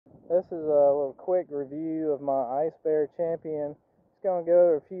This is a little quick review of my Icebear Champion. Just going to go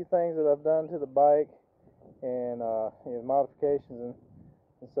over a few things that I've done to the bike and modifications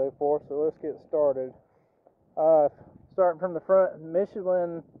and so forth. So let's get started. Starting from the front,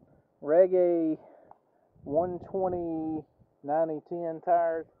 Michelin Reggae 120 90-10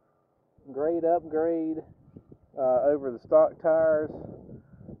 tires. Great upgrade over the stock tires.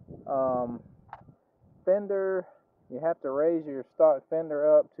 Fender, you have to raise your stock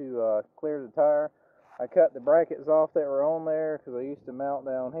fender up to clear the tire. I cut the brackets off that were on there because I used to mount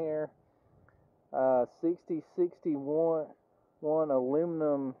down here. 6061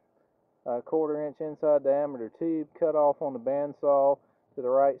 aluminum 1/4 inch inside diameter tube cut off on the bandsaw to the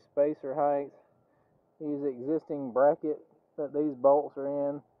right spacer height. Use the existing bracket that these bolts are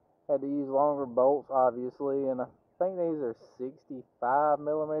in. Had to use longer bolts obviously, and I think these are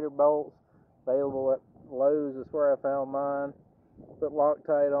 65mm bolts. Available at Lowe's is where I found mine. Put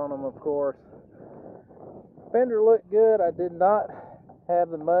Loctite on them, of course. Fender looked good. I did not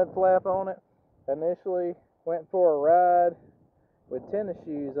have the mud flap on it. Initially went for a ride with tennis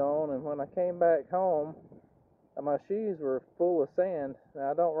shoes on, and when I came back home, my shoes were full of sand.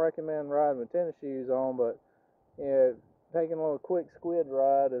 Now, I don't recommend riding with tennis shoes on, but taking a little quick squid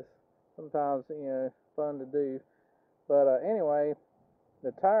ride is sometimes fun to do. But anyway,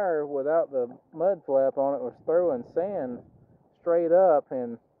 the tire without the mud flap on it was throwing sand straight up,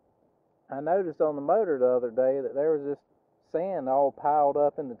 and I noticed on the motor the other day that there was just sand all piled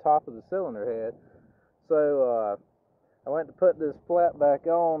up in the top of the cylinder head. So I went to put this flap back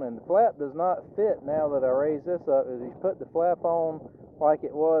on, and the flap does not fit now that I raised this up. If you put the flap on like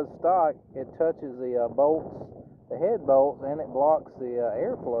it was stock, it touches the bolts, the head bolts, and it blocks the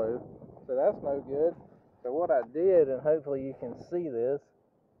airflow. So that's no good. So what I did, and hopefully you can see this,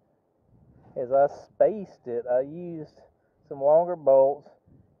 is I spaced it. I used some longer bolts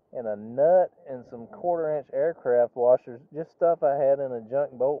and a nut and some 1/4 inch aircraft washers, just stuff I had in a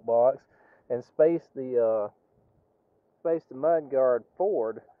junk bolt box, and spaced the mud guard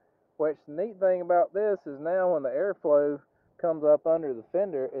forward. Which the neat thing about this is now when the airflow comes up under the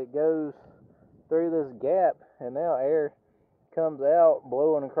fender, it goes through this gap, and now air comes out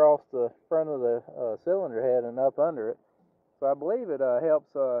blowing across the front of the cylinder head and up under it. So I believe it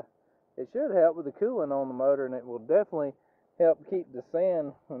helps. It should help with the cooling on the motor, and it will definitely help keep the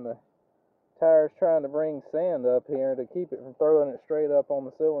sand when the tire's trying to bring sand up here, to keep it from throwing it straight up on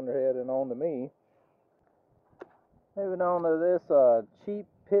the cylinder head and onto me. Moving on to this cheap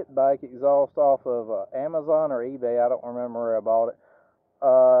pit bike exhaust off of Amazon or eBay. I don't remember where I bought it.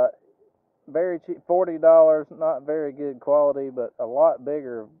 Very cheap, $40. Not very good quality, but a lot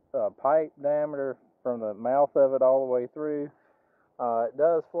bigger pipe diameter from the mouth of it all the way through. It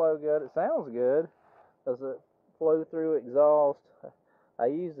does flow good. It sounds good. Does it flow through exhaust? I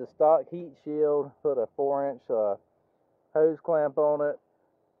used a stock heat shield, put a 4-inch hose clamp on it.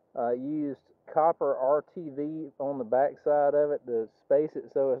 I used copper RTV on the back side of it to space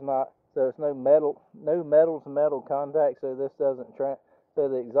it so it's no metal to metal contact, so this doesn't so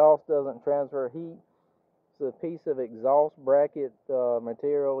the exhaust doesn't transfer heat. It's a piece of exhaust bracket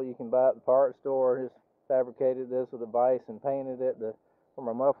material you can buy at the parts store. Just fabricated this with a vise and painted it for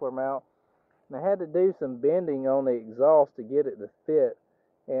my muffler mount. And I had to do some bending on the exhaust to get it to fit,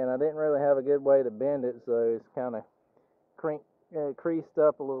 and I didn't really have a good way to bend it, so it's kind of creased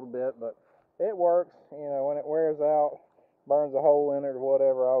up a little bit, but it works. When it wears out, burns a hole in it or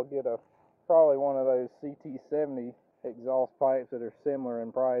whatever, I'll get probably one of those CT70 exhaust pipes that are similar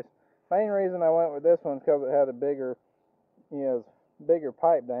in price. Main reason I went with this one is because it had a bigger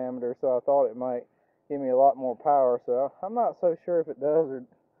pipe diameter, so I thought it might give me a lot more power. So I'm not so sure if it does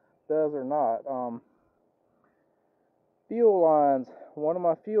or not. Fuel lines. One of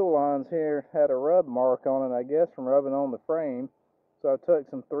my fuel lines here had a rub mark on it, I guess from rubbing on the frame. So I took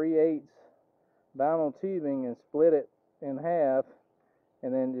some 3/8 vinyl tubing and split it in half,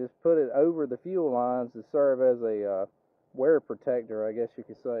 and then just put it over the fuel lines to serve as a wear protector, I guess you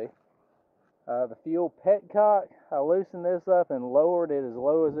could say. The fuel petcock, I loosened this up and lowered it as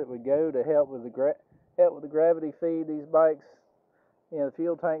low as it would go to help with the gravity feed. These bikes, the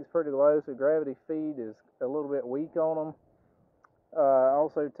fuel tank's pretty low, so gravity feed is a little bit weak on them. I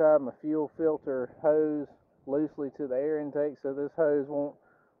also tied my fuel filter hose loosely to the air intake, so this hose won't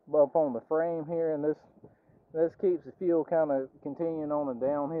bump on the frame here, and this keeps the fuel kind of continuing on a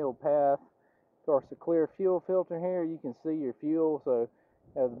downhill path. Of course, the clear fuel filter here, you can see your fuel, so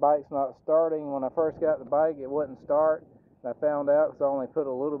as the bike's not starting. When I first got the bike, it wouldn't start, and I found out because I only put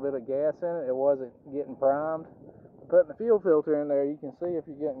a little bit of gas in it, it wasn't getting primed. Putting the fuel filter in there, you can see if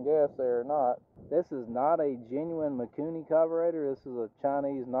you're getting gas there or not. This is not a genuine Mikuni carburetor. This is a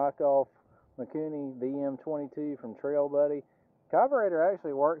Chinese knockoff Mikuni VM22 from Trail Buddy. Carburetor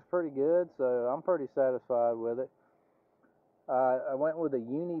actually works pretty good, so I'm pretty satisfied with it. I went with a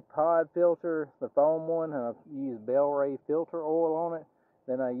Unipod filter, the foam one, and I used Bel-Ray filter oil on it.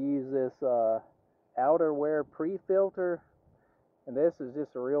 Then I used this outerwear pre-filter, and this is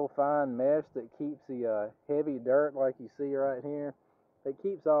just a real fine mesh that keeps the heavy dirt like you see right here. It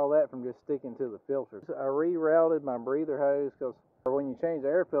keeps all that from just sticking to the filter. So I rerouted my breather hose because when you change the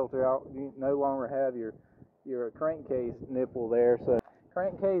air filter out, you no longer have your crankcase nipple there. So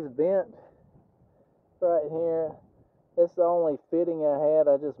crankcase bent right here. It's the only fitting I had.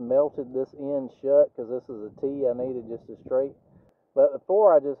 I just melted this end shut because this is a T. I needed just a straight. But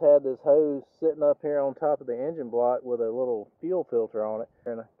before, I just had this hose sitting up here on top of the engine block with a little fuel filter on it.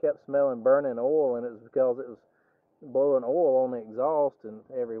 And I kept smelling burning oil, and it was because it was blowing oil on the exhaust and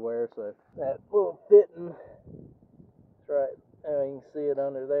everywhere. So that little fitting, that's right, you can see it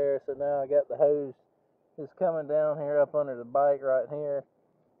under there. So now I got the hose just coming down here up under the bike right here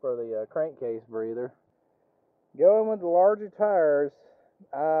for the crankcase breather. Going with the larger tires,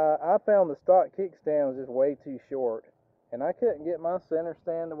 I found the stock kickstand was just way too short. And I couldn't get my center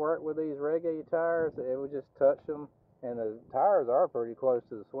stand to work with these reggae tires. It would just touch them. And the tires are pretty close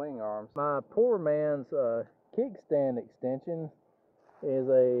to the swing arms. My poor man's kickstand extension is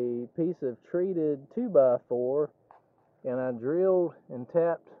a piece of treated 2x4. And I drilled and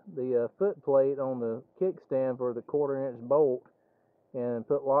tapped the foot plate on the kickstand for the 1/4 inch bolt. And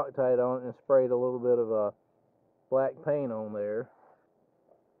put Loctite on it and sprayed a little bit of black paint on there.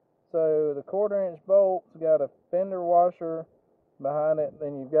 So the 1/4 inch bolt's got a fender washer behind it,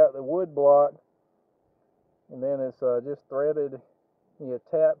 then you've got the wood block, and then it's just threaded. You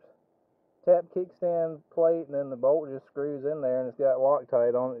tap kickstand plate, and then the bolt just screws in there, and it's got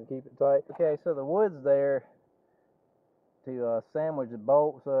Loctite on it to keep it tight. Okay, so the wood's there to sandwich the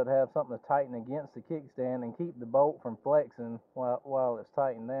bolt so it'd have something to tighten against the kickstand and keep the bolt from flexing while it's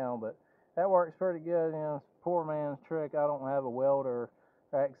tightened down. But that works pretty good. You know, it's a poor man's trick. I don't have a welder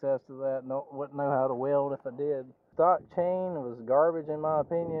access to that. Wouldn't know how to weld if I did. Stock chain was garbage in my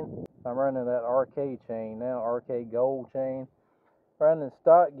opinion. I'm running that RK chain now, RK Gold chain. Running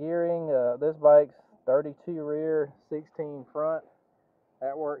stock gearing. This bike's 32 rear, 16 front.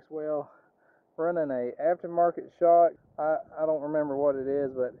 That works well. Running a aftermarket shock. I don't remember what it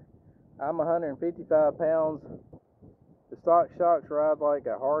is, but I'm 155 pounds. The stock shocks ride like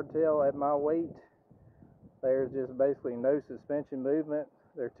a hardtail at my weight. There's just basically no suspension movement.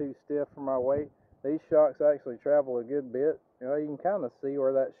 They're too stiff for my weight. These shocks actually travel a good bit. You know, you can kind of see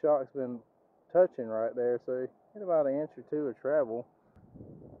where that shock's been touching right there. So you get about 1 inch or 2 of travel.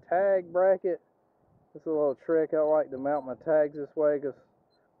 Tag bracket. This is a little trick. I like to mount my tags this way because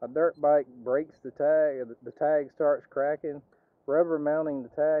a dirt bike breaks the tag. The tag starts cracking. Rubber mounting the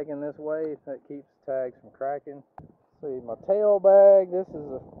tag in this way, that keeps the tags from cracking. See, my tail bag, this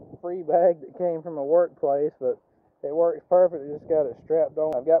is a free bag that came from a workplace, but it works perfect. I just got it strapped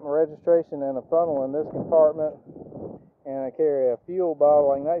on. I've got my registration and a funnel in this compartment, and I carry a fuel bottle.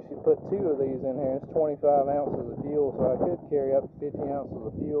 I can actually put 2 of these in here. It's 25 ounces of fuel, so I could carry up to 50 ounces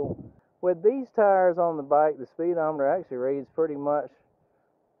of fuel. With these tires on the bike, the speedometer actually reads pretty much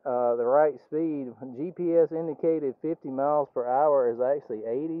the right speed. GPS indicated 50 miles per hour is actually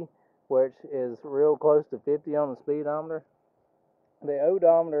 80, which is real close to 50 on the speedometer. The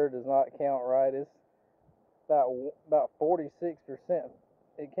odometer does not count right. It's about 46%.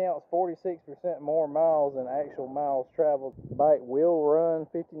 It counts 46% more miles than actual miles traveled. The bike will run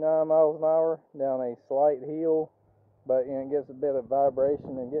 59 miles an hour down a slight hill, but you know, it gets a bit of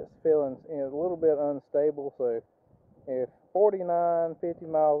vibration and gets feeling a little bit unstable. So if 49, 50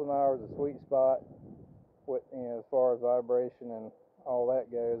 miles an hour is a sweet spot with, as far as vibration and all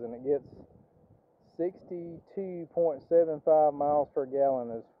that goes, and it gets 62.75 miles per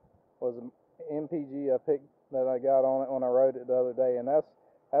gallon was an MPG I picked that I got on it when I rode it the other day, and that's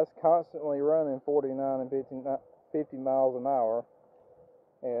constantly running 49 and 50 miles an hour.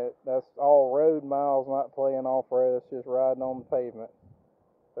 And that's all road miles, not playing off-road. It's just riding on the pavement.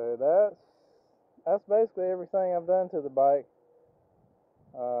 So that's basically everything I've done to the bike.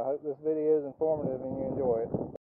 I hope this video is informative and you enjoy it.